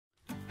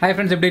Hi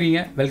friends, எப்படி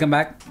இருக்கீங்க? Welcome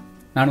back.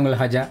 நான் உங்கள்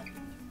ஹஜா.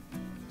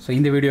 ஸோ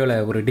இந்த வீடியோவில்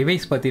ஒரு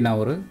டிவைஸ் பற்றி நான்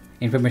ஒரு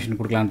இன்ஃபர்மேஷன்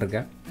கொடுக்கலான்னு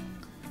இருக்கேன்.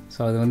 ஸோ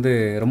அது வந்து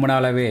ரொம்ப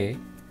நாளாகவே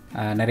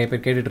நிறைய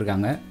பேர்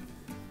கேட்டுட்ருக்காங்க.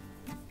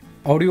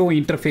 ஆடியோ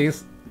இன்டர்ஃபேஸ்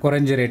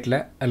குறைஞ்ச ரேட்டில்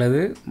அல்லது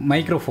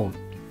மைக்ரோஃபோன்.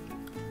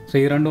 ஸோ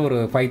இது ரெண்டும் ஒரு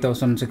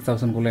 5000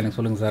 6000 எனக்கு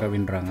சொல்லுங்கள் சார்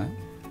அப்படின்றாங்க.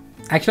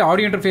 ஆக்சுவலாக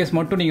ஆடியோ இன்டர்ஃபேஸ்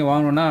மட்டும் நீங்கள்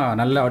வாங்கணுன்னா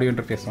நல்ல ஆடியோ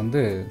இன்டர்ஃபேஸ்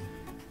வந்து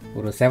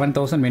ஒரு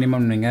 7000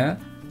 மினிமம் நீங்கள்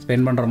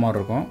ஸ்பெண்ட் பண்ணுற மாதிரி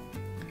இருக்கும்.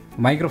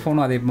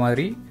 மைக்ரோஃபோனும் அதே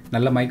மாதிரி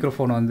நல்ல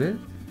மைக்ரோஃபோன் வந்து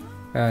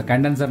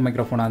கண்டென்சர்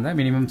மைக்ரோஃபோனாக இருந்தால்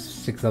மினிமம்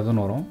 6000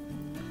 வரும்.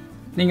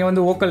 நீங்கள்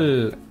வந்து வோக்கல்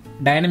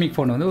டைனமிக்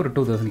ஃபோன் வந்து ஒரு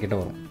 2000 கிட்ட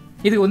வரும்.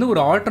 இதுக்கு வந்து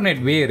ஒரு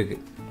ஆல்டர்னேட் வே இருக்குது.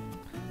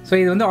 ஸோ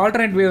இது வந்து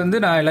ஆல்டர்னேட் வே வந்து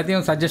நான்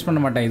எல்லாத்தையும் சஜஸ்ட்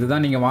பண்ண மாட்டேன்,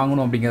 இதுதான் நீங்கள்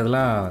வாங்கணும்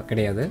அப்படிங்கிறதுலாம்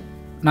கிடையாது.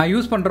 நான்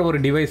யூஸ் பண்ணுற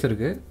ஒரு டிவைஸ்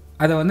இருக்குது,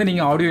 அதை வந்து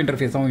நீங்கள் ஆடியோ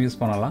இன்டர்ஃபேஸாகவும் யூஸ்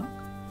பண்ணலாம்,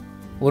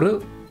 ஒரு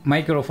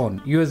மைக்ரோஃபோன்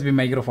யூஎஸ்பி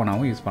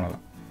மைக்ரோஃபோனாகவும் யூஸ்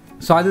பண்ணலாம்.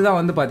 ஸோ அதுதான்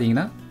வந்து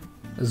பார்த்தீங்கன்னா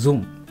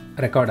ஜூம்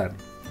ரெக்கார்டர்.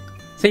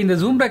 ஸோ இந்த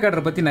ஜூம்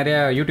ரெக்கார்டரை பற்றி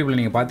நிறையா யூடியூப்பில்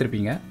நீங்கள்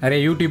பார்த்துருப்பீங்க. நிறைய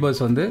யூடியூபர்ஸ்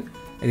வந்து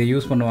இதை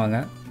யூஸ் பண்ணுவாங்க.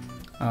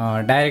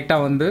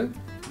 டைரெக்டாக வந்து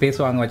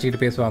பேசுவாங்க,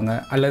 வச்சுக்கிட்டு பேசுவாங்க,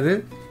 அல்லது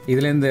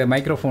இதுலேருந்து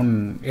மைக்ரோஃபோன்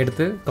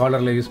எடுத்து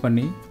காலரில் யூஸ்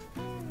பண்ணி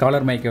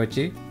காலர் மைக்கை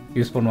வச்சு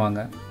யூஸ்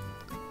பண்ணுவாங்க.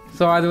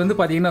 ஸோ அது வந்து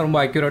பார்த்திங்கன்னா ரொம்ப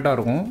அக்யூரேட்டாக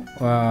இருக்கும்.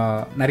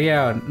 நிறையா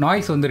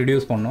நாய்ஸ் வந்து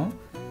ரிடியூஸ் பண்ணும்.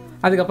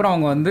 அதுக்கப்புறம்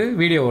அவங்க வந்து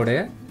வீடியோவோட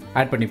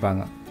ஆட்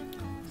பண்ணிப்பாங்க.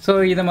 ஸோ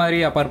இதை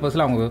மாதிரி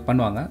பர்பஸில் அவங்க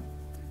பண்ணுவாங்க.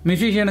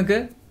 மியூசிஷியனுக்கு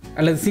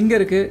அல்லது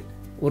சிங்கருக்கு,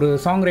 ஒரு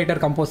சாங் ரைட்டர்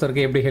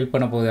கம்போசருக்கு எப்படி ஹெல்ப்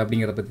பண்ண போகுது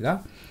அப்படிங்கிறத பற்றி தான்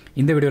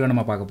இந்த வீடியோவில்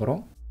நம்ம பார்க்க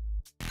போகிறோம்.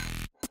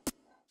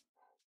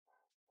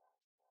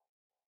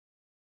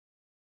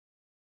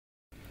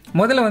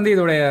 முதல்ல வந்து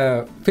இதோடைய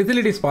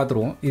ஃபெசிலிட்டிஸ்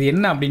பார்த்துருவோம். இது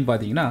என்ன அப்படின்னு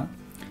பார்த்தீங்கன்னா,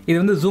 இது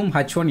வந்து Zoom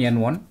H1n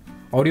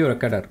ஆடியோ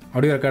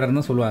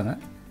ரெக்கார்டர்னு சொல்லுவாங்க.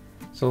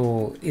 ஸோ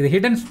இது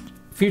ஹிடன்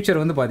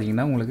ஃபியூச்சர் வந்து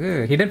பார்த்தீங்கன்னா, உங்களுக்கு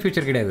ஹிடன்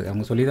ஃபியூச்சர் கிடையாது,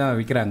 அவங்க சொல்லி தான்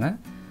விற்கிறாங்க.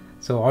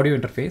 ஸோ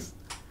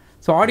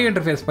ஆடியோ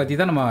இன்டர்ஃபேஸ் பற்றி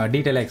தான் நம்ம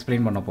டீட்டெயிலாக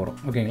எக்ஸ்பிளைன் பண்ண போகிறோம்.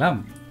 ஓகேங்களா?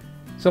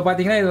 ஸோ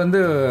பார்த்தீங்கன்னா இது வந்து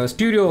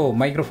ஸ்டீரியோ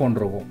மைக்ரோஃபோன்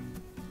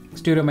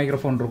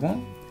இருக்கும்.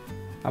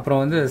 அப்புறம்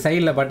வந்து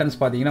சைடில் பட்டன்ஸ்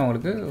பார்த்தீங்கன்னா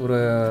உங்களுக்கு ஒரு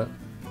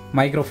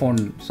மைக்ரோஃபோன்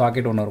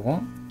சாக்கெட் ஒன்று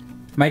இருக்கும்.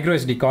 மைக்ரோ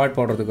SD கார்டு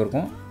போடுறதுக்கு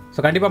இருக்கும். ஸோ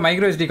கண்டிப்பாக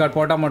மைக்ரோ SD கார்டு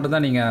போட்டால்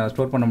மட்டும்தான் நீங்கள்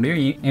ஸ்டோர் பண்ண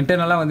முடியும்.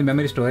 இன்டர்னலாக வந்து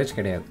மெமரி ஸ்டோரேஜ்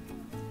கிடையாது.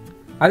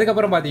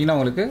 அதுக்கப்புறம் பார்த்தீங்கன்னா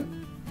உங்களுக்கு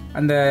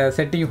அந்த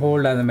செட்டிங்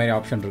ஹோல்டு அந்த மாதிரி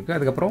ஆப்ஷன் இருக்குது.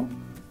 அதுக்கப்புறம்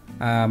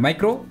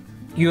மைக்ரோ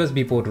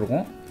USB போர்ட்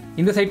இருக்கும்.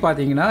 இந்த சைட்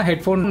பார்த்தீங்கன்னா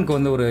ஹெட்ஃபோனுக்கு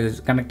வந்து ஒரு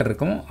கனெக்டர்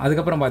இருக்கும்.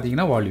 அதுக்கப்புறம்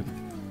பார்த்தீங்கன்னா வால்யூம்.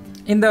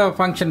 இந்த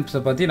ஃபங்க்ஷன்ஸை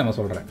பற்றி நம்ம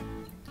சொல்கிறேன்.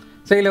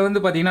 ஸோ இதில் வந்து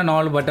பார்த்திங்கன்னா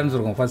 4 பட்டன்ஸ்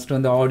இருக்கும். ஃபஸ்ட்டு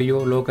வந்து audio,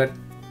 Lohagad,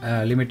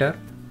 limiter,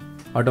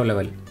 auto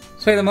level.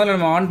 So இதை மாதிரி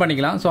நம்ம ஆன்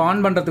பண்ணிக்கலாம். ஸோ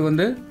ஆன் பண்ணுறதுக்கு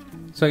வந்து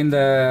இந்த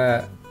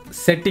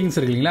செட்டிங்ஸ்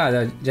இருக்கு இல்லைங்களா, அதை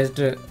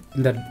ஜஸ்ட்டு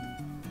இந்த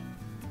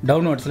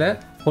டவுன்வர்ட்ஸில்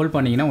ஹோல்ட்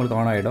பண்ணிங்கன்னா உங்களுக்கு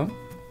ஆன் ஆகிடும்.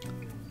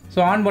 ஸோ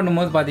ஆன்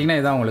பண்ணும்போது பார்த்திங்கன்னா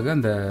இதான் உங்களுக்கு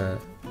அந்த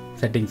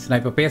செட்டிங்ஸ்.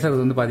 நான் இப்போ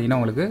பேசுகிறது வந்து பார்த்திங்கன்னா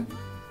உங்களுக்கு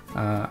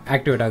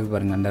ஆக்டிவேட் ஆகுது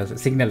பாருங்கள் அந்த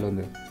சிக்னல்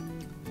வந்து.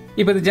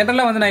 இப்போ இது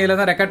ஜென்ரலாக வந்து நான் இதில்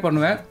தான் ரெக்கார்ட்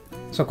பண்ணுவேன்.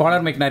 ஸோ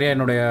காலர் மைக் நிறையா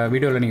என்னுடைய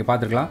வீடியோவில் நீங்கள்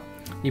பார்த்துருக்கலாம்.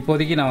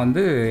 இப்போதைக்கு நான்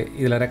வந்து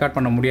இதில் ரெக்கார்ட்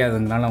பண்ண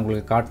முடியாதுங்கனால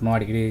உங்களுக்கு காட்டணும்,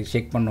 அடிக்கடி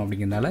ஷேக் பண்ணணும்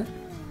அப்படிங்கிறதுனால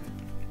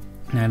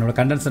நான் என்னோடய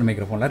கண்டென்சர்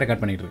மைக்ரோஃபோனில்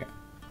ரெக்கார்ட் பண்ணிகிட்ருக்கேன்.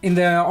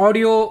 இந்த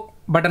ஆடியோ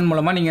பட்டன்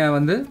மூலமாக நீங்கள்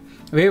வந்து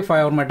வேவ்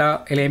ஃபார்மேட்டா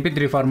இல்லை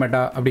MP3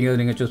 ஃபார்மேட்டா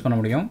அப்படிங்கிறது நீங்கள் சூஸ் பண்ண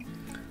முடியும்.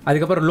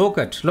 அதுக்கப்புறம்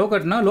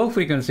லோகட்னா லோ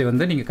ஃப்ரீக்வன்சி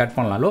வந்து நீங்கள் கட்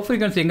பண்ணலாம். லோ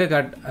ஃப்ரீக்வன்சி எங்கே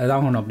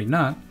இதாகணும்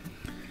அப்படின்னா,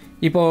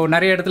 இப்போது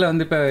நிறைய இடத்துல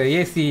வந்து இப்போ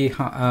ஏசி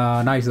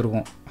நாய்ஸ்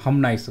இருக்கும்,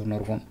 ஹம் நாய்ஸ் ஒன்று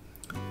இருக்கும்.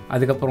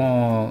 அதுக்கப்புறம்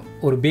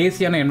ஒரு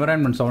பேஸியான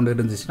என்வரான்மெண்ட் சவுண்டு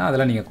இருந்துச்சுன்னா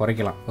அதெல்லாம் நீங்கள்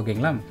குறைக்கலாம்.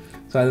 ஓகேங்களா?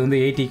 ஸோ அது வந்து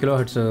 80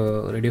 kHz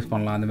ரெடியூஸ்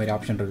பண்ணலாம், அந்த மாதிரி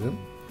ஆப்ஷன் இருக்குது.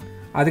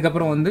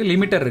 அதுக்கப்புறம் வந்து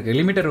லிமிட்டர் இருக்குது.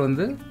 லிமிட்டர்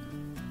வந்து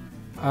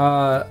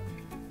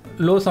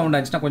லோ சவுண்ட்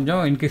ஆச்சுன்னா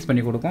கொஞ்சம் இன்க்ரீஸ்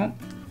பண்ணி கொடுக்கும்.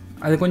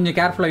 அது கொஞ்சம்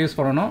கேர்ஃபுல்லாக யூஸ்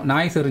பண்ணணும்.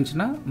 நாய்ஸ்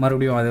இருந்துச்சுன்னா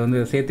மறுபடியும் அதை வந்து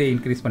சேர்த்தே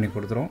இன்க்ரீஸ் பண்ணி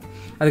கொடுத்துரும்.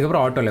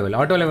 அதுக்கப்புறம்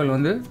ஆட்டோ லெவல்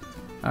வந்து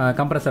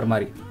கம்ப்ரஸர்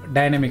மாதிரி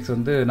டைனமிக்ஸ்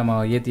வந்து நம்ம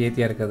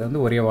ஏற்றியாக இருக்கிறத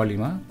வந்து ஒரே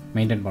வால்யூமாக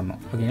மெயின்டைன் பண்ணணும்.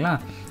 ஓகேங்களா?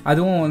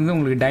 அதுவும் வந்து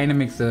உங்களுக்கு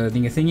டைனமிக்ஸ்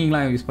நீங்கள்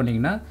சிங்கிங்லாம் யூஸ்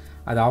பண்ணிங்கன்னா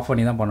அதை ஆஃப்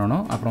பண்ணி தான்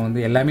பண்ணணும். அப்புறம்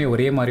வந்து எல்லாமே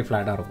ஒரே மாதிரி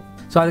ஃப்ளாட்டாக இருக்கும்.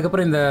 ஸோ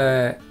அதுக்கப்புறம் இந்த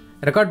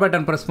ரெக்கார்ட்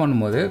பட்டன் ப்ரெஸ்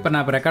பண்ணும்போது, இப்போ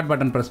நான் ரெக்கார்ட்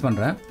பட்டன் ப்ரெஸ்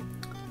பண்ணுறேன்.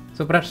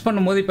 ஸோ ப்ரெஸ்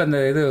பண்ணும்போது இப்போ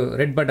இந்த இது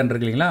ரெட் பட்டன்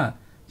இருக்கு இல்லைங்களா,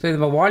 ஸோ இது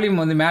இப்போ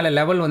வால்யூம் வந்து மேலே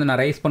லெவல் வந்து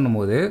நான் ரைஸ்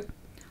பண்ணும்போது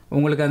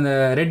உங்களுக்கு அந்த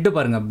ரெட்டு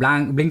பாருங்கள்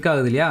பிளிங்க்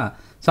ஆகுது இல்லையா.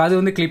 ஸோ அது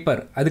வந்து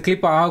அது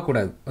கிளிப்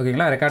ஆகக்கூடாது.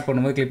 ஓகேங்களா? ரெக்கார்ட்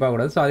பண்ணும்போது கிளிப்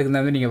ஆகக்கூடாது. ஸோ அதுக்கு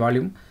வந்து நீங்கள்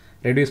வால்யூம்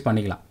ரெடியூஸ்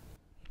பண்ணிக்கலாம்.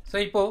 ஸோ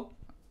இப்போது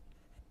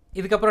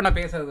இதுக்கப்புறம் நான்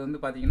பேசுகிறது வந்து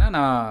பார்த்திங்கன்னா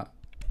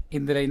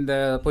நான் இந்த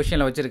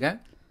பொசிஷனில் வச்சுருக்கேன்.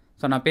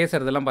 ஸோ நான்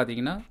பேசுகிறதெல்லாம்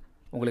பார்த்திங்கன்னா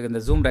உங்களுக்கு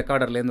இந்த ஜூம்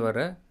ரெக்கார்டர்லேருந்து வர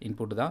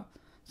இன்புட் தான்.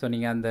 ஸோ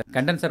நீங்கள் அந்த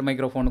கண்டென்சர்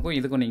மைக்ரோஃபோனுக்கும்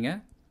இதுக்கும் நீங்கள்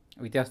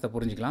வித்தியாசத்தை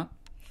புரிஞ்சிக்கலாம்.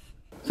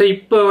 ஸோ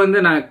இப்போ வந்து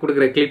நான்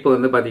கொடுக்குற கிளிப்பு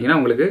வந்து பார்த்திங்கன்னா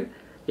உங்களுக்கு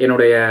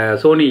என்னுடைய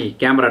சோனி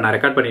கேமரா, நான்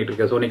ரெக்கார்ட் பண்ணிகிட்டு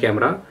இருக்கேன் சோனி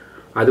கேமரா,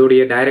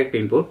 அதோடைய டைரக்ட்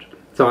இன்புட்.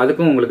 ஸோ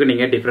அதுக்கும் உங்களுக்கு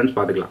நீங்கள் டிஃப்ரென்ஸ்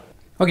பார்த்துக்கலாம்.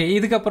 ஓகே,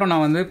 இதுக்கப்புறம்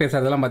நான் வந்து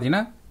பேசுகிறதெல்லாம்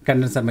பார்த்தீங்கன்னா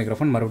கண்டென்சர்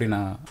மைக்ரோஃபோன் மறுபடியும்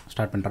நான்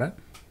ஸ்டார்ட் பண்ணுறேன்.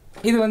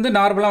 இது வந்து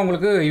நார்மலாக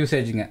உங்களுக்கு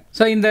யூசேஜுங்க.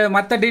 ஸோ இந்த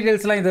மற்ற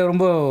டீட்டெயில்ஸ்லாம் இது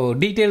ரொம்ப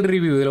டீட்டெயில்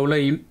ரிவ்யூ, இதில் உள்ள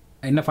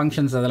என்ன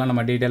ஃபங்க்ஷன்ஸ் அதெல்லாம்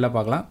நம்ம டீட்டெயிலாக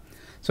பார்க்கலாம்.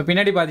 ஸோ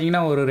பின்னாடி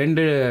பார்த்தீங்கன்னா ஒரு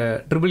 2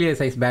 AAA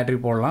சைஸ் பேட்டரி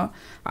போடலாம்.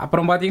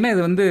 அப்புறம் பார்த்தீங்கன்னா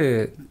இது வந்து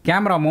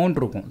கேமரா மவுண்ட்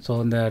இருக்கும். ஸோ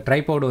இந்த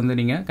ட்ரைபாட் வந்து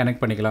நீங்கள்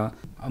கனெக்ட் பண்ணிக்கலாம்.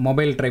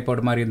 மொபைல்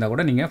ட்ரைபாட் மாதிரி இருந்தால்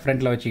கூட நீங்கள்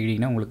ஃப்ரண்ட்டில்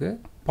வச்சுக்கிட்டிங்கன்னா உங்களுக்கு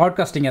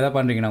பாட்காஸ்டிங் எதாவது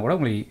பண்ணுறீங்கன்னா கூட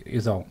உங்களுக்கு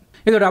யூஸ் ஆகும்.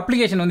 இதோட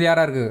அப்ளிகேஷன் வந்து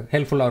யாராருக்கு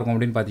ஹெல்ப்ஃபுல்லாக இருக்கும்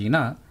அப்படின்னு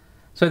பார்த்தீங்கன்னா,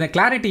 ஸோ இந்த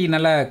கிளாரிட்டி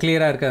நல்லா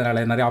கிளியராக இருக்கிறதுனால,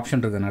 நிறைய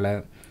ஆப்ஷன் இருக்கிறதுனால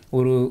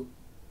ஒரு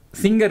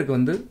சிங்கருக்கு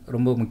வந்து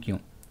ரொம்ப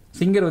முக்கியம்.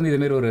 சிங்கர் வந்து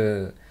இதுமாரி ஒரு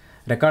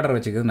ரெக்கார்டர்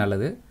வச்சுக்கிறது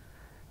நல்லது.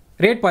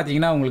 ரேட்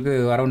பார்த்தீங்கன்னா உங்களுக்கு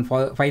அரௌண்ட்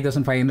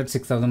 5500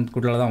 6000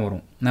 குள்ள தான்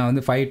வரும். நான்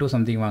வந்து 5 to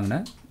சம்திங்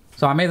வாங்கினேன்.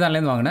 ஸோ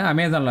அமேசான்லேருந்து வாங்கினேன்.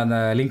 அமேசானில் அந்த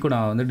லிங்க்கும்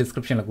நான் வந்து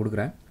டிஸ்கிரிப்ஷனில்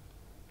கொடுக்குறேன்.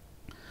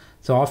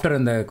 ஸோ ஆஃப்டர்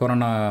இந்த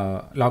கொரோனா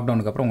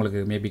லாக்டவுனுக்கு அப்புறம்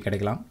உங்களுக்கு மேபி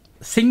கிடைக்கலாம்.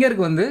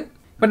 சிங்கருக்கு வந்து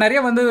இப்போ நிறைய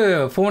வந்து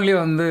ஃபோன்லேயே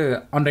வந்து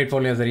ஆண்ட்ராய்ட்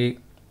ஃபோன்லேயும் சரி,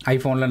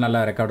 ஐஃபோனில் நல்ல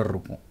ரெக்கார்டர்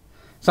இருக்கும்.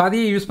 ஸோ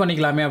அதையே யூஸ்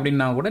பண்ணிக்கலாமே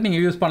அப்படின்னா கூட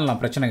நீங்கள் யூஸ் பண்ணலாம்,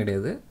 பிரச்சனை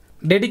கிடையாது.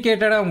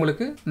 டெடிக்கேட்டடாக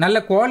உங்களுக்கு நல்ல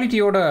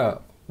குவாலிட்டியோட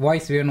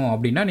வாய்ஸ் வேணும்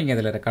அப்படின்னா நீங்கள்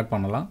இதில் ரெக்கார்ட்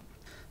பண்ணலாம்.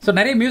 ஸோ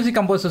நிறைய மியூசிக்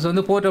கம்போசர்ஸ்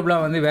வந்து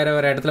போர்ட்டபுளாக வந்து வேறு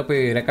இடத்துல போய்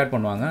ரெக்கார்ட்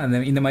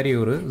பண்ணுவாங்க. இந்த மாதிரி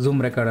ஒரு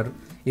ஜூம் ரெக்கார்டர்,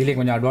 இதுலேயே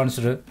கொஞ்சம்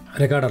அட்வான்ஸ்டு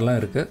ரெக்கார்டர்லாம்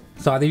இருக்குது.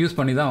 ஸோ அதை யூஸ்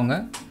பண்ணி தான் அவங்க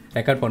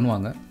ரெக்கார்ட்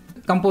பண்ணுவாங்க.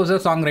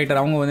 கம்போசர், சாங் ரைட்டர்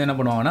அவங்க வந்து என்ன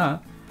பண்ணுவாங்கன்னா,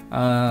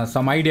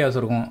 சம் ஐடியாஸ்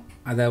இருக்கும்,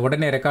 அதை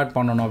உடனே ரெக்கார்ட்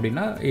பண்ணணும்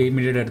அப்படின்னா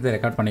இமீடியட் எடுத்து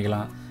ரெக்கார்ட்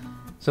பண்ணிக்கலாம்.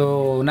 ஸோ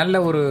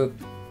நல்ல ஒரு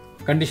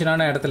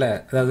கண்டிஷனான இடத்துல,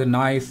 அதாவது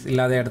நாய்ஸ்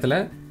இல்லாத இடத்துல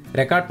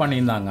ரெக்கார்ட்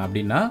பண்ணியிருந்தாங்க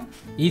அப்படின்னா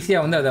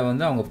ஈஸியாக வந்து அதை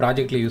வந்து அவங்க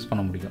ப்ராஜெக்டில் யூஸ்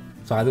பண்ண முடியும்.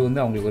 ஸோ அது வந்து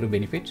அவங்களுக்கு ஒரு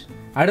பெனிஃபிட்.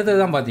 அடுத்தது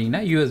தான்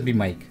பார்த்தீங்கன்னா USB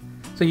mic.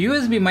 So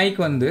USB mic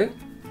வந்து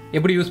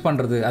எப்படி யூஸ்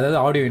பண்ணுறது, அதாவது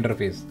ஆடியோ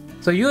இன்டர்ஃபேஸ்.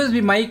 ஸோ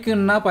யூஎஸ்பி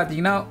மைக்குன்னா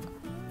பார்த்தீங்கன்னா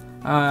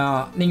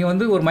நீங்கள்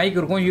வந்து ஒரு மைக்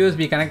இருக்கும்,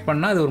 யூஎஸ்பி கனெக்ட்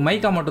பண்ணால் அது ஒரு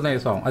மைக்காக மட்டும் தான்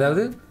யூஸ் ஆகும்.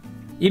 அதாவது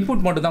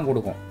இன்புட் மட்டும் தான்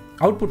கொடுக்கும்,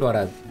 அவுட்புட்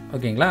வராது.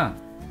 ஓகேங்களா?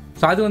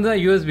 ஸோ அது வந்து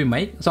யூஎஸ்பி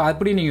மைக். ஸோ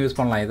அப்படி நீங்கள் யூஸ்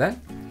பண்ணலாம் இதை.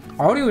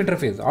 ஆடியோ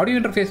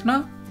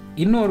இன்டர்ஃபேஸ்னால்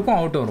இன்னும் இருக்கும்,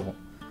 அவுட்டும் இருக்கும்.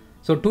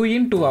 So 2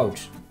 in 2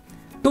 out.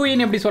 2 in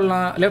எப்படி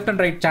சொல்லலாம், லெஃப்ட்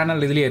அண்ட் ரைட்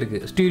சேனல் இதுலேயே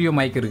இருக்குது, ஸ்டீரியோ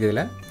மைக் இருக்குது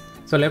இதில்.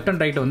 ஸோ லெஃப்ட்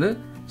அண்ட் ரைட் வந்து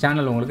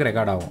சேனல் உங்களுக்கு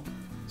ரெக்கார்ட் ஆகும்.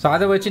 ஸோ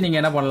அதை வச்சு நீங்கள்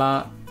என்ன பண்ணலாம்,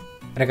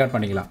 ரெக்கார்ட்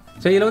பண்ணிக்கலாம்.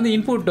 ஸோ இதில் வந்து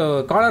இன்புட்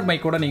காலர்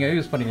மைக் கூட நீங்கள்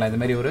யூஸ் பண்ணிக்கலாம்.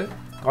 இதுமாதிரி ஒரு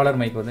காலர்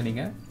மைக் வந்து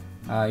நீங்கள்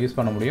யூஸ்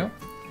பண்ண முடியும்.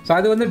 ஸோ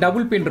அது வந்து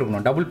டபுள் பின்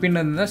இருக்கணும். டபுள் பின்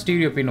இருந்தால்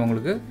ஸ்டீரியோ பின்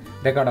உங்களுக்கு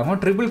ரெக்கார்ட் ஆகும்.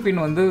 ட்ரிபிள்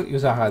பின் வந்து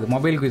யூஸ் ஆகாது,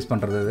 மொபைலுக்கு யூஸ்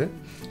பண்ணுறது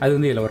அது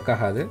வந்து இதில் ஒர்க்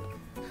ஆகாது.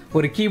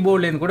 ஒரு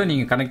கீபோர்ட்லேருந்து கூட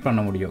நீங்கள் கனெக்ட்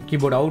பண்ண முடியும்.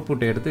 கீபோர்டு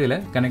அவுட்புட் எடுத்து இதில்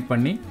கனெக்ட்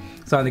பண்ணி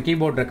ஸோ அந்த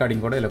கீபோர்ட்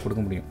ரெக்கார்டிங் கூட இதில்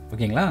கொடுக்க முடியும்.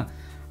 ஓகேங்களா?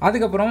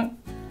 அதுக்கப்புறம்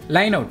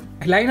லைன்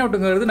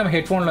அவுட்டுங்கிறது நம்ம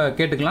ஹெட்ஃபோனில்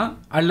கேட்டுக்கலாம்,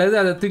 அல்லது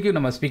அதை தூக்கி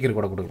நம்ம ஸ்பீக்கர்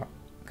கூட கொடுக்கலாம்.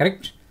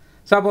 கரெக்ட்?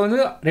 ஸோ அப்போ வந்து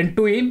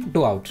 2 in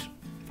 2 out.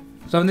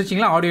 ஸோ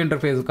வந்துச்சிங்களா, ஆடியோ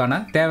இன்டர்ஃபேஸுக்கான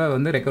தேவை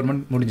வந்து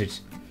ரெக்யர்மெண்ட்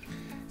முடிஞ்சிடுச்சு.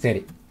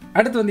 சரி,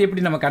 அடுத்து வந்து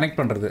எப்படி நம்ம கனெக்ட்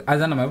பண்ணுறது,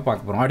 அதுதான் நம்ம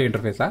பார்க்க போகிறோம், ஆடியோ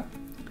இன்டர்ஃபேஸாக.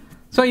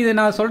 ஸோ இது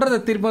நான்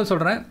சொல்கிறத திரும்ப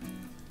சொல்கிறேன்,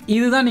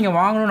 இதுதான் நீங்கள்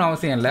வாங்கணும்னு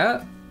அவசியம் இல்லை.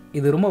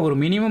 இது ரொம்ப ஒரு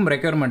மினிமம்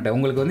ரெக்யர்மெண்ட்டு.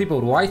 உங்களுக்கு வந்து இப்போ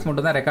ஒரு வாய்ஸ்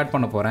மட்டும் தான் ரெக்கார்ட்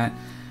பண்ண போகிறேன்,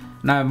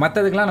 நான்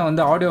மற்றதுக்கெலாம் நான்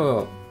வந்து ஆடியோ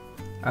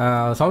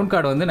சவுண்ட்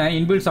கார்டு வந்து நான்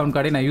இன்பில்ட் சவுண்ட்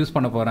கார்டே நான் யூஸ்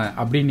பண்ண போகிறேன்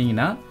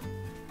அப்படின்னீங்கன்னா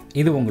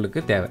இது உங்களுக்கு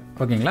தேவை.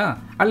 ஓகேங்களா?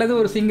 அல்லது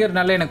ஒரு சிங்கர்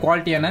நல்ல எனக்கு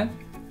குவாலிட்டியான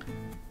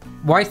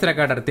வாய்ஸ்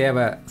ரெக்கார்டர்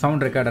தேவை,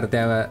 சவுண்ட் ரெக்கார்டர்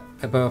தேவை.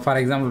 இப்போ ஃபார்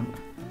எக்ஸாம்பிள்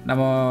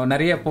நம்ம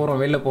நிறைய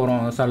வெளில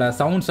போகிறோம், சில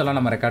சவுண்ட்ஸ் எல்லாம்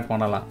நம்ம ரெக்கார்ட்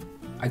பண்ணலாம்,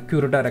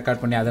 அக்யூரேட்டாக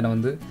ரெக்கார்ட் பண்ணி அதை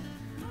வந்து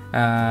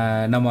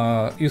நம்ம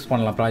யூஸ்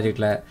பண்ணலாம்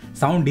ப்ராஜெக்டில்.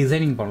 சவுண்ட்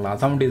டிசைனிங் பண்ணலாம்.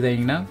 சவுண்ட்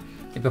டிசைனிங்னா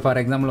இப்போ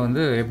ஃபார் எக்ஸாம்பிள்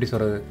வந்து எப்படி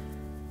சொல்கிறது,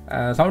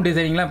 சவுண்ட்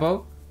டிசைனிங்லாம் இப்போ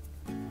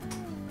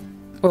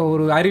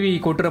ஒரு அருவி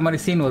கொட்டுற மாதிரி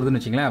சீன் வருதுன்னு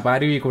வச்சிங்களேன். அப்போ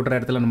அருவி கொட்டுற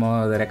இடத்துல நம்ம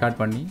அதை ரெக்கார்ட்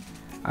பண்ணி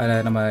அதை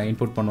நம்ம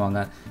இன்புட் பண்ணுவாங்க.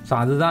 ஸோ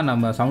அதுதான்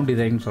நம்ம சவுண்ட்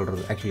டிசைன்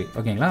சொல்கிறது ஆக்சுவலி.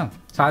 ஓகேங்களா?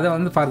 ஸோ அதை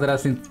வந்து ஃபர்தராக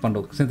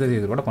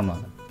சிந்தசைஸ் கூட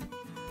பண்ணுவாங்க.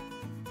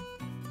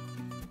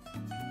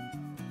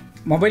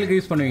 மொபைலுக்கு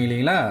யூஸ் பண்ணுவீங்க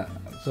இல்லைங்களா,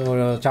 ஸோ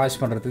சார்ஜ்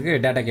பண்ணுறதுக்கு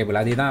டேட்டா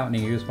கேபிள் அதே தான்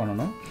நீங்கள் யூஸ்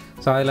பண்ணணும்.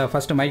 ஸோ அதில்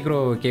ஃபஸ்ட்டு மைக்ரோ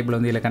கேபிள்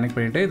வந்து இதில் கனெக்ட்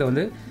பண்ணிவிட்டு இதை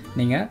வந்து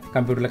நீங்கள்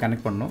கம்ப்யூட்டரில்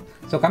கனெக்ட் பண்ணணும்.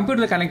 ஸோ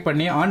கம்ப்யூட்டரில் கனெக்ட்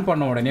பண்ணி ஆன்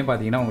பண்ண உடனே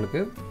பார்த்தீங்கன்னா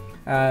உங்களுக்கு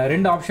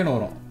 2 ஆப்ஷன்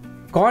வரும்.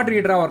 கார்ட்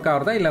ரீடராக ஒர்க்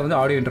ஆகிறதா இல்லை வந்து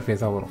ஆடியோ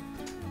இன்டர்ஃபேஸாக வரும்.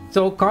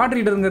 ஸோ கார்ட்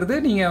ரீடருங்கிறது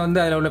நீங்கள் வந்து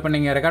அதில் உள்ள இப்போ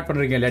நீங்கள் ரெக்கார்ட்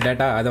பண்ணுறீங்க இல்லை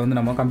டேட்டா, அதை வந்து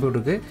நம்ம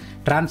கம்ப்யூட்டருக்கு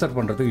ட்ரான்ஸ்ஃபர்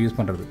பண்ணுறதுக்கு யூஸ்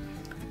பண்ணுறது.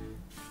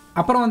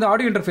 அப்புறம் வந்து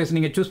ஆடியோ இன்டர்ஃபேஸ்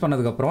நீங்கள் சூஸ்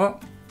பண்ணதுக்கப்புறம்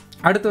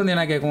அடுத்து வந்து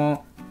என்ன கேட்கும்,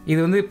 இது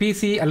வந்து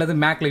பிசி அல்லது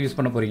மேக்கில் யூஸ்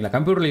பண்ண போகிறீங்களா,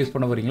 கம்ப்யூட்டரில் யூஸ்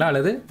பண்ண போகிறீங்களா,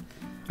 அல்லது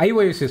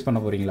iOS யூஸ் பண்ண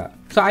போகிறீங்களா.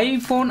 ஸோ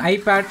ஐஃபோன்,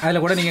 ஐபேட்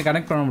அதில் கூட நீங்கள்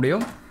கனெக்ட் பண்ண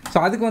முடியும். ஸோ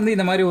அதுக்கு வந்து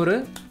இந்த மாதிரி ஒரு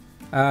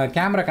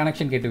கேமரா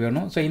கனெக்ஷன் கிட்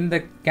வேணும். ஸோ இந்த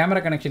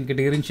கேமரா கனெக்ஷன்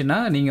கிட் இருந்துச்சுன்னா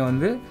நீங்கள்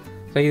வந்து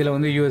ஸோ இதில்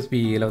வந்து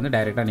யூஎஸ்பியில் வந்து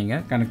டைரெக்டாக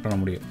நீங்கள் கனெக்ட் பண்ண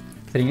முடியும்.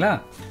 சரிங்களா?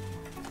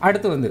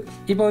 அடுத்து வந்து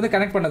இப்போ வந்து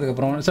கனெக்ட்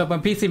பண்ணதுக்கப்புறம் ஸோ இப்போ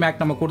பிசி மேக்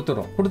நம்ம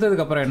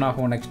கொடுத்ததுக்கப்புறம் என்ன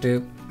ஆகும், நெக்ஸ்ட்டு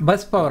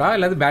பஸ் பவரா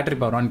இல்லை பேட்டரி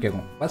பவரான்னு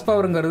கேட்கும். பஸ்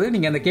பவருங்கிறது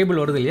நீங்கள் அந்த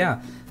கேபிள் வருது இல்லையா,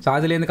 ஸோ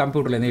அதுலேருந்து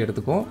கம்ப்யூட்டர்லேருந்து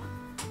எடுத்துக்கும்.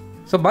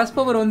 ஸோ பஸ்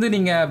பவர் வந்து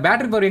நீங்கள்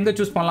பேட்டரி பவர் எங்கே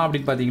சூஸ் பண்ணலாம்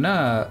அப்படின்னு பார்த்தீங்கன்னா,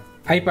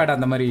 ஐபேட்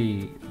அந்த மாதிரி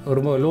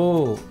ரொம்ப லோ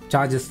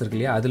சார்ஜஸ் இருக்கு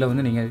இல்லையா, அதில்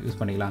வந்து நீங்கள் யூஸ்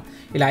பண்ணிக்கலாம்.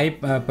 இல்லை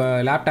இப்போ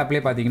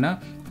லேப்டாப்லேயே பார்த்தீங்கன்னா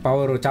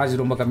பவர்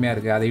சார்ஜ் ரொம்ப கம்மியாக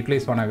இருக்குது, அதை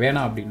யூட்டிலைஸ் பண்ண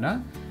வேணாம் அப்படின்னா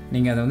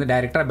நீங்கள் அதை வந்து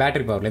டைரெக்டாக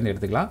பேட்டரி பவர்லேருந்து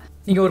எடுத்துக்கலாம்.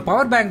 நீங்கள் ஒரு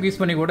பவர் பேங்க் யூஸ்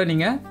பண்ணி கூட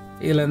நீங்கள்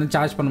இதில் வந்து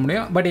சார்ஜ் பண்ண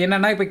முடியும். பட்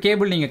என்னென்னா இப்போ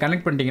கேபிள் நீங்கள்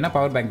கனெக்ட் பண்ணிட்டீங்கன்னா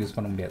பவர் பேங்க் யூஸ்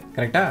பண்ண முடியாது.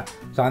 கரெக்டாக?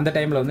 ஸோ அந்த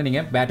டைமில் வந்து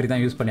நீங்கள் பேட்டரி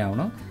தான் யூஸ் பண்ணி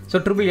ஆகணும். So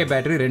AAA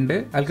battery 2,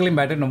 alkaline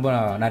battery ரொம்ப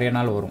நிறைய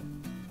நாள் வரும்.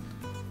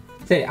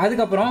 சரி,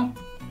 அதுக்கப்புறம்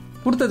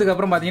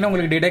கொடுத்ததுக்கப்புறம் பார்த்தீங்கன்னா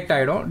உங்களுக்கு டிடெக்ட்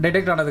ஆகிடும்.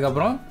 டிடெக்ட்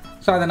ஆனதுக்கப்புறம்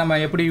ஸோ அதை நம்ம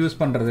எப்படி யூஸ்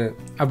பண்ணுறது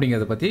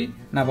அப்படிங்கிறத பற்றி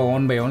நான் இப்போ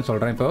ஒன் பை ஒன்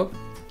சொல்கிறேன்.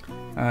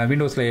 இப்போது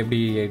விண்டோஸில் எப்படி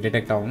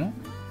டிடெக்ட் ஆகும்,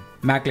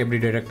 மேக்கில் எப்படி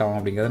டிடெக்ட் ஆகும்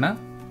அப்படிங்கிறத நான்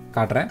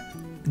காட்டுறேன்.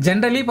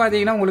 ஜென்ரலி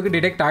பார்த்தீங்கன்னா உங்களுக்கு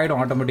டிடெக்ட்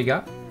ஆகிடும்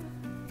ஆட்டோமேட்டிக்காக.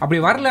 அப்படி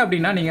வரல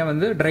அப்படின்னா நீங்கள்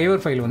வந்து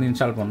டிரைவர் ஃபைல் வந்து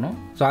இன்ஸ்டால் பண்ணணும்.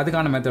 ஸோ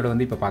அதுக்கான மெத்தட்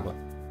வந்து இப்போ பார்க்கலாம்.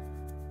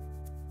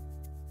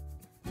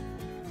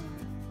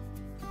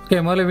 ஓகே,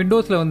 முதல்ல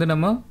விண்டோஸில் வந்து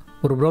நம்ம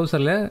ஒரு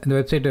ப்ரௌசரில் இந்த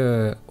வெப்சைட்டு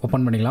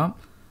ஓப்பன் பண்ணிக்கலாம்.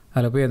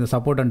 அதில் போய் அந்த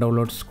சப்போர்ட் அண்ட்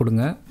டவுன்லோட்ஸ்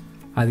கொடுங்க.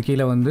 அது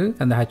கீழே வந்து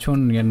அந்த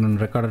H1n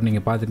ரெக்கார்டர்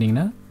நீங்கள்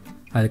பார்த்துட்டிங்கன்னா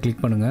அதை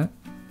கிளிக் பண்ணுங்கள்.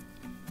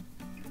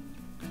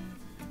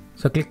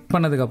 ஸோ கிளிக்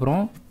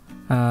பண்ணதுக்கப்புறம்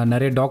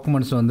நிறைய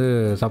டாக்குமெண்ட்ஸ் வந்து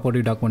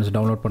சப்போர்ட்டிவ் டாக்குமெண்ட்ஸ்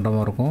டவுன்லோட் பண்ணுற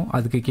மாதிரி இருக்கும்.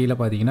 அதுக்கு கீழே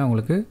பார்த்தீங்கன்னா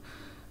உங்களுக்கு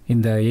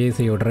இந்த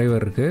ASIO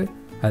டிரைவர் இருக்குது.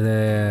 அதை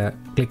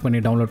கிளிக் பண்ணி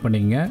டவுன்லோட்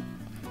பண்ணிக்கங்க.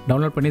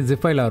 டவுன்லோட் பண்ணி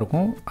ஜிப் ஃபைலாக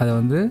இருக்கும், அதை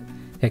வந்து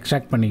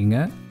எக்ஸ்ட்ராக்ட் பண்ணிக்கங்க.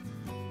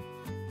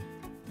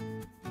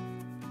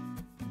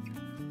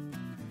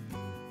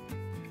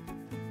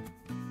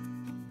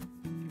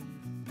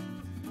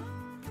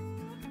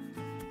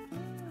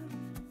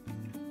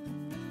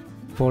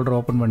 ஃபோல்டர்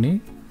ஓப்பன் பண்ணி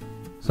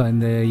ஸோ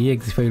இந்த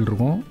EXE ஃபைல்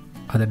இருக்கும்,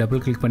 அதை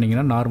டபுள் கிளிக்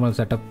பண்ணிங்கன்னா நார்மல்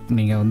செட்டப்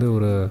நீங்கள் வந்து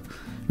ஒரு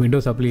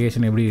விண்டோஸ்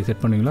அப்ளிகேஷன் எப்படி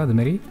செட் பண்ணுவீங்களோ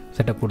அதுமாரி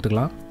செட்டப்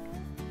கொடுத்துக்கலாம்.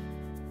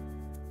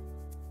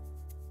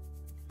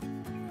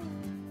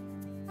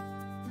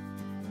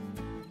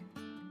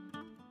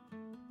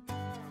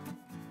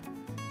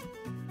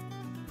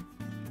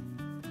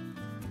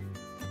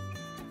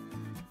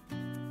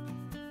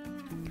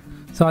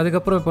 ஸோ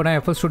அதுக்கப்புறம் இப்போ நான்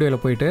FL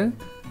ஸ்டுடியோவில் போயிட்டு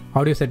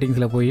ஆடியோ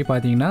செட்டிங்ஸில் போய்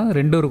பார்த்தீங்கன்னா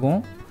ரெண்டும்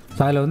இருக்கும்.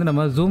 ஸோ அதில் வந்து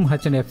நம்ம Zoom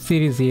H1n F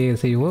series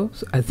ASIO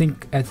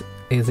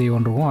ASIO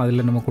இருக்கும்,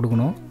 அதில் நம்ம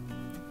கொடுக்கணும்.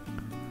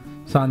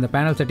 ஸோ அந்த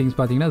பேனல் செட்டிங்ஸ்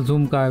பார்த்தீங்கன்னா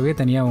ஜூம்காகவே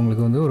தனியாக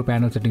உங்களுக்கு வந்து ஒரு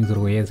பேனல் செட்டிங்ஸ்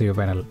இருக்கும், ASIO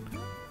பேனல்.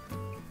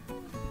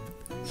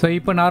 ஸோ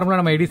இப்போ நார்மலாக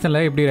நம்ம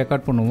எடிஷனில் எப்படி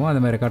ரெக்கார்ட் பண்ணுவோமோ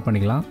அது மாதிரி ரெக்கார்ட்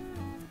பண்ணிக்கலாம்.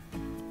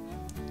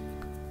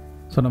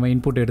 ஸோ நம்ம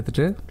இன்புட்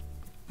எடுத்துகிட்டு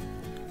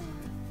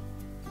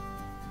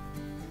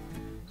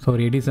ஸோ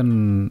ஒரு எடிஷன்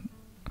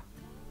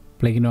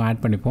ப்ளகினும்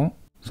ஆட் பண்ணிப்போம்.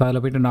 ஸோ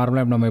அதில் போய்ட்டு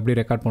நார்மலாக நம்ம எப்படி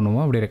ரெக்கார்ட்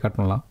பண்ணுவோமோ அப்படி ரெக்கார்ட்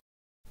பண்ணலாம்.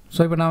 ஸோ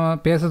இப்போ நம்ம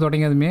பேச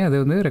தொடங்கியதுமே அது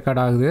வந்து ரெக்கார்ட்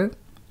ஆகுது.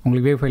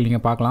 உங்களுக்கு வேவ் ஃபைல்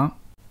நீங்கள் பார்க்கலாம்.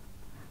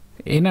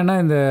 என்னென்னா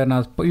இந்த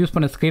நான் யூஸ்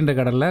பண்ண ஸ்க்ரீன்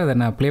ரெக்கார்டரில் அதை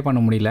நான் ப்ளே பண்ண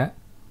முடியல.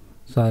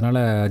 ஸோ அதனால்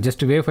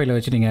ஜஸ்ட் வேவ் ஃபைலை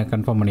வச்சு நீங்கள்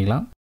கன்ஃபார்ம்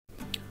பண்ணிக்கலாம்.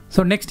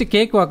 ஸோ நெக்ஸ்ட்டு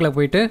கேக் வாக்கில்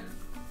போயிட்டு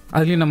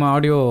அதுலேயும் நம்ம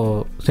ஆடியோ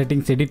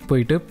செட்டிங்ஸ் எடிட்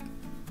போயிட்டு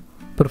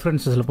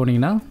ப்ரிஃபரன்ஸஸில்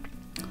போனீங்கன்னா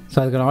ஸோ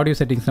அதுக்கான ஆடியோ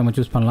செட்டிங்ஸ் நம்ம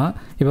சூஸ் பண்ணலாம்.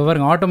 இப்போ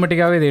பாருங்கள்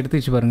ஆட்டோமேட்டிக்காகவே இதை எடுத்து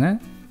வச்சு பாருங்கள்.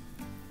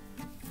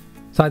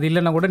 ஸோ அது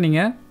இல்லைன்னா கூட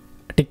நீங்கள்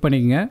டிக்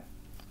பண்ணிக்கங்க.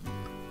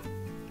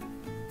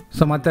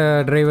 ஸோ மற்ற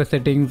driver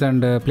settings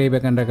and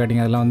playback and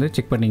recording அதெல்லாம் வந்து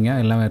செக் பண்ணிங்க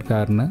எல்லாமே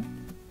இருக்காருன்னு.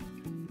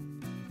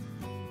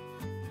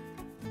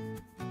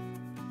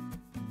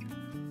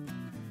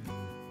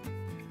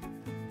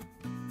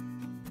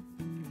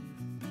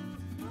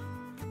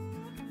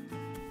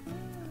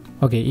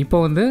 ஓகே, இப்போ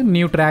வந்து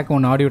நியூ ட்ராக்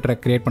ஒன்று ஆடியோ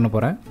ட்ராக் க்ரியேட் பண்ண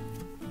போகிறேன்.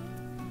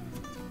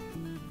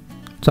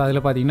 ஸோ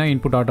அதில் பார்த்தீங்கன்னா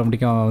இன்புட்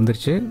ஆட்டோமேட்டிக்காக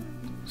வந்துருச்சு.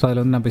 ஸோ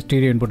அதில் வந்து நான் இப்போ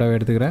ஸ்டீரியோ இன்புட்டாகவே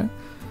எடுத்துக்கிறேன்.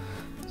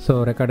 ஸோ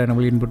ரெக்கார்ட்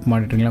எனபிள் இன்புட்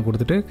மானிட்டரிங்லாம்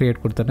கொடுத்துட்டு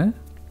க்ரியேட் கொடுத்தேன்னு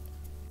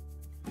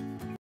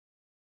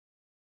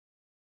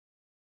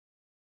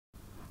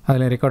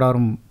அதில் ரெக்கார்ட்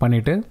ஆரும்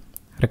பண்ணிவிட்டு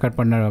ரெக்கார்ட்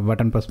பண்ண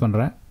பட்டன் ப்ரெஸ்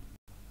பண்ணுறேன்.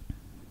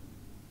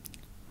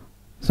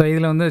 ஸோ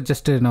இதில் வந்து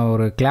ஜஸ்ட்டு நான்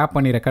ஒரு கிளாப்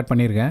பண்ணி ரெக்கார்ட்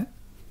பண்ணியிருக்கேன்.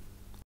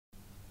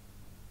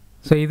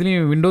 ஸோ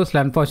இதுலேயும்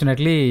விண்டோஸில்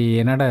அன்ஃபார்ச்சுனேட்லி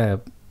என்னோட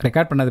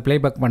ரெக்கார்ட் பண்ணது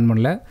ப்ளேபேக் பண்ண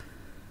முடியல.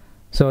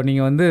 ஸோ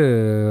நீங்கள் வந்து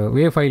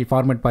வேவ் ஃபைல்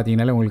ஃபார்மேட்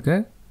பார்த்தீங்கன்னாலே உங்களுக்கு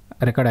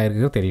ரெக்கார்ட்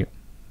ஆகிருக்கு தெரியும்.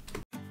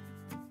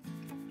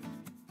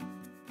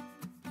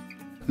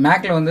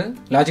 மேக்கில் வந்து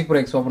லாஜிக்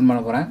ப்ரோ எக்ஸ் ஓப்பன்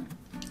பண்ண போகிறேன்.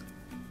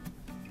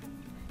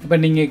 இப்போ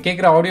நீங்கள்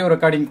கேட்குற ஆடியோ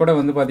ரெக்கார்டிங் கூட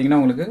வந்து பார்த்தீங்கன்னா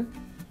உங்களுக்கு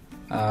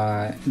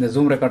இந்த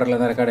ஜூம்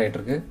ரெக்கார்டரில் தான் ரெக்கார்ட்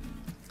ஆகிட்டுருக்கு.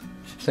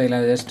 ஸோ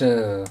இதில் ஜஸ்ட்டு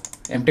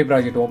எம்டி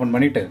ப்ராஜெக்ட் ஓப்பன்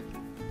பண்ணிவிட்டு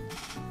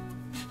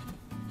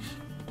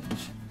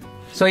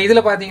ஸோ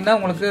இதில் பார்த்தீங்கன்னா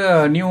உங்களுக்கு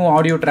நியூ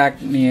ஆடியோ ட்ராக்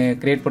நீங்கள்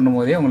க்ரியேட்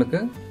பண்ணும்போதே உங்களுக்கு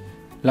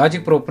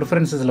லாஜிக் ப்ரோ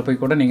ப்ரிஃபரன்ஸஸில்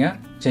போய் கூட நீங்கள்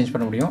சேஞ்ச்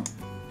பண்ண முடியும்.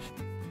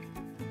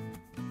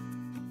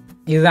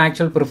 இதுதான்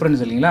ஆக்சுவல்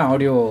ப்ரிஃபரன்ஸ் இல்லைங்களா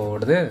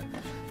ஆடியோவோடது.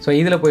 ஸோ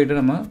இதில் போய்ட்டு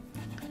நம்ம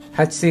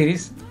H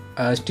series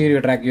stereo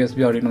track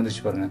USB ஆடியோன்னு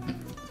வந்துச்சு பாருங்கள்.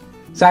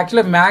 ஸோ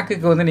ஆக்சுவலாக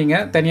மேக்குக்கு வந்து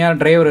நீங்கள் தனியாக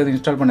டிரைவர் எதுவும்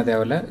இன்ஸ்டால் பண்ண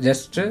தேவையில்லை.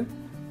 ஜஸ்ட்டு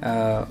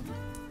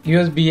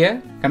யூஎஸ்பியை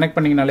கனெக்ட்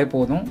பண்ணிங்கனாலே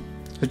போதும்.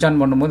 சுவிட்ச்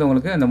ஆன் பண்ணும்போது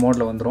உங்களுக்கு இந்த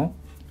மோடில் வந்துடும்.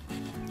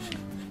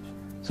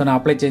 ஸோ நான்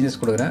அப்ளை சேஞ்சஸ்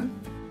கொடுக்குறேன்.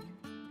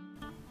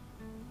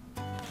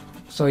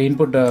 ஸோ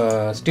இன்புட்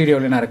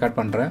ஸ்டீரியோவில் நான் ரெக்கார்ட்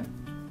பண்ணுறேன்.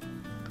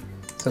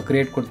 ஸோ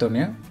க்ரியேட்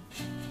கொடுத்தோன்னே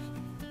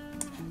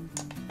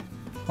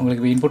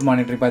உங்களுக்கு இப்போ இன்புட்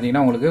மானிட்டரி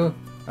பார்த்தீங்கன்னா உங்களுக்கு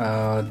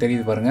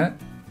தெரியுது பாருங்கள்.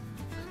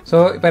 ஸோ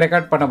இப்போ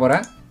ரெக்கார்ட் பண்ண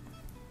போகிறேன்.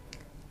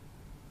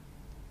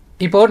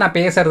 இப்போது நான்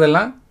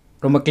பேசுகிறதெல்லாம்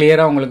ரொம்ப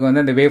கிளியராக உங்களுக்கு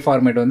வந்து அந்த வேவ்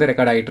ஃபார்மேட் வந்து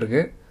ரெக்கார்ட்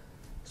ஆகிட்டுருக்கு.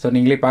 ஸோ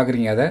நீங்களே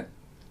பார்க்குறீங்க அதை.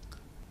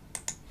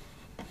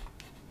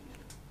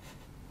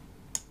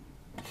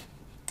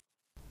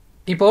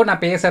 இப்போது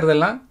நான்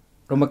பேசுகிறதெல்லாம்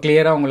ரொம்ப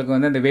கிளியராக உங்களுக்கு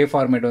வந்து அந்த வேவ்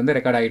ஃபார்மேட் வந்து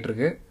ரெக்கார்ட்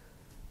ஆகிட்டுருக்கு.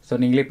 ஸோ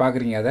நீங்களே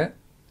பார்க்குறீங்க அதை.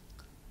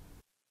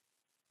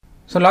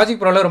 ஸோ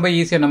லாஜிக் ப்ரோவில் ரொம்ப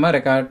ஈஸியாக நம்ம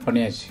ரெக்கார்ட்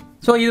பண்ணியாச்சு.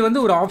 ஸோ இது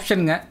வந்து ஒரு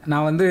ஆப்ஷனுங்க.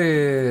 நான் வந்து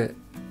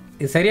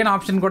இது சரியான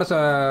ஆப்ஷன் கூட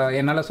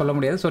என்னால் சொல்ல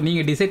முடியாது. ஸோ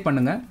நீங்கள் டிசைட்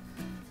பண்ணுங்கள்.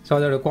 ஸோ ஸோ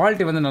அதோட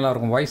குவாலிட்டி வந்து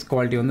நல்லாயிருக்கும், வாய்ஸ்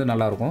குவாலிட்டி வந்து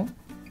நல்லாயிருக்கும்.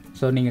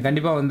 ஸோ நீங்கள்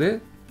கண்டிப்பாக வந்து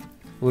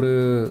ஒரு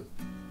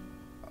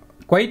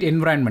குவைட்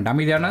என்விரான்மெண்ட்,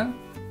 அமைதியான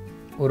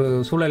ஒரு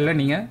சூழலில்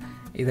நீங்கள்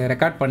இதை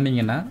ரெக்கார்ட்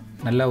பண்ணிங்கன்னா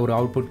நல்ல ஒரு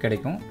அவுட்புட்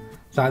கிடைக்கும்.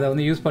 ஸோ அதை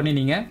வந்து யூஸ் பண்ணி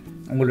நீங்கள்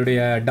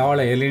உங்களுடைய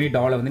எல்இடி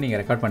டாலை வந்து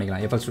நீங்கள் ரெக்கார்ட்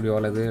பண்ணிக்கலாம். FL Studio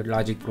அல்லது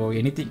லாஜிக் ப்ரோ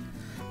எனிதிங்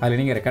அதில்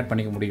நீங்கள் ரெக்கார்ட்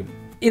பண்ணிக்க முடியும்.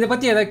 இதை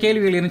பற்றி ஏதாவது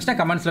கேள்விகள் இருந்துச்சுன்னா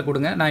கமெண்ட்ஸில்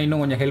கொடுங்க, நான்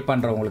இன்னும் கொஞ்சம் ஹெல்ப்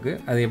பண்ணுறேன் உங்களுக்கு,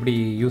 அது எப்படி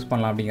யூஸ்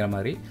பண்ணலாம் அப்படிங்கிற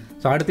மாதிரி.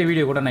 ஸோ அடுத்த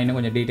வீடியோ கூட நான் இன்னும்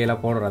கொஞ்சம் டீட்டெயிலாக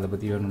போடுறேன், அதை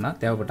பற்றி வேணும்னா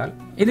தேவைப்பட்டால்.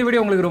 இந்த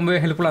வீடியோ உங்களுக்கு ரொம்ப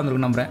ஹெல்ப்ஃபுல்லாக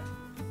இருந்திருக்கும் நம்புறேன்.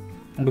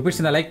 உங்களுக்கு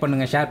பிடிச்சிருந்தா லைக்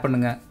பண்ணுங்கள், ஷேர்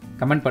பண்ணுங்கள்,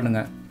 கமெண்ட்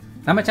பண்ணுங்கள்.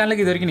 நம்ம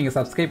சேனலுக்கு இது வரைக்கும் நீங்கள்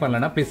சப்ஸ்கிரைப்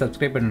பண்ணலன்னா ப்ளீஸ்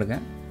சப்ஸ்கிரைப் பண்ணிடுங்க.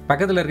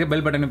 பக்கத்தில் இருக்க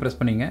பெல் பட்டனையும் ப்ரெஸ்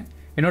பண்ணிங்க.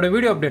 என்னோட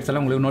வீடியோ அப்டேட்ஸ்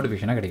எல்லாம் உங்களுக்கு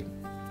நோட்டிஃபிகேஷனாக கிடைக்கும்.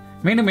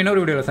 மீண்டும்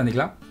இன்னொரு வீடியோவில்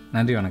சந்திக்கலாம்.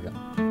 நன்றி, வணக்கம்.